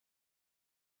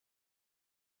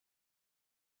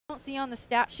don't see on the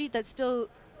stat sheet that still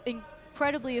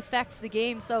incredibly affects the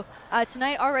game. So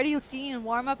tonight already seeing in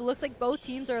warm-up, it looks like both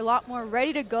teams are a lot more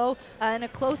ready to go in a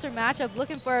closer matchup,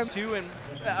 looking for too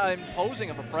imposing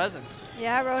of a presence.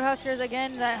 Yeah, Roadhuskers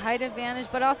again, that height advantage,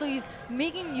 but also he's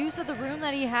making use of the room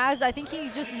that he has. I think he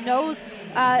just knows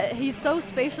he's so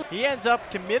spatial. He ends up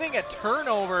committing a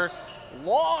turnover.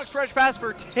 Long stretch pass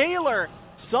for Taylor,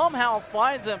 somehow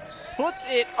finds him, puts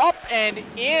it up and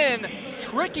in.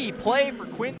 Tricky play for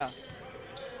Quinn.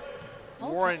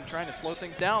 Warren trying to slow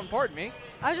things down, pardon me.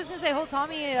 I was just going to say,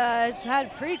 Holtami has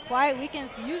had pretty quiet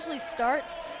weekends. He usually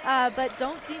starts, but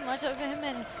don't see much of him.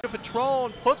 And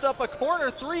Patron puts up a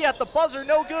corner three at the buzzer,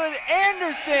 no good.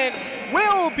 Anderson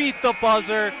will beat the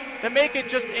buzzer to make it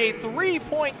just a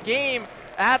 3-point game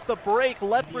at the break.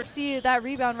 Lethbridge see that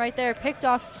rebound right there, picked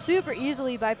off super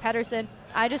easily by Pedersen.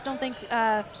 I just don't think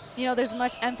there's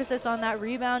much emphasis on that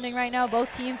rebounding right now.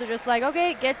 Both teams are just like,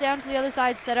 okay, get down to the other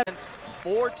side, set up.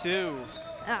 4-2.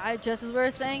 Just as we're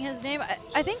saying his name,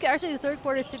 I think actually the third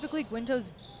quarter is typically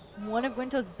one of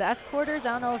Gwinto's best quarters.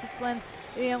 I don't know if it's when,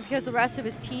 because the rest of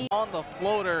his team. On the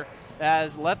floater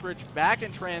as Lethbridge back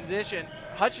in transition.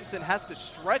 Hutchinson has to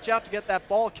stretch out to get that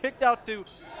ball kicked out to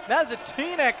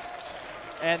Nazatinek.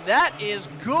 And that is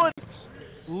good.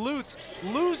 Lutz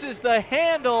loses the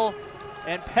handle,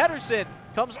 and Pedersen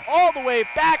comes all the way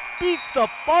back, beats the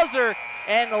buzzer,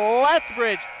 and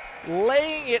Lethbridge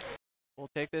laying it. We'll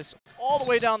take this all the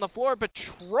way down the floor.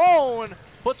 Patron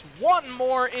puts one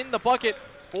more in the bucket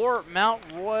for Mount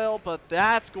Royal, but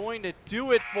that's going to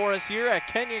do it for us here at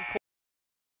Kenyon.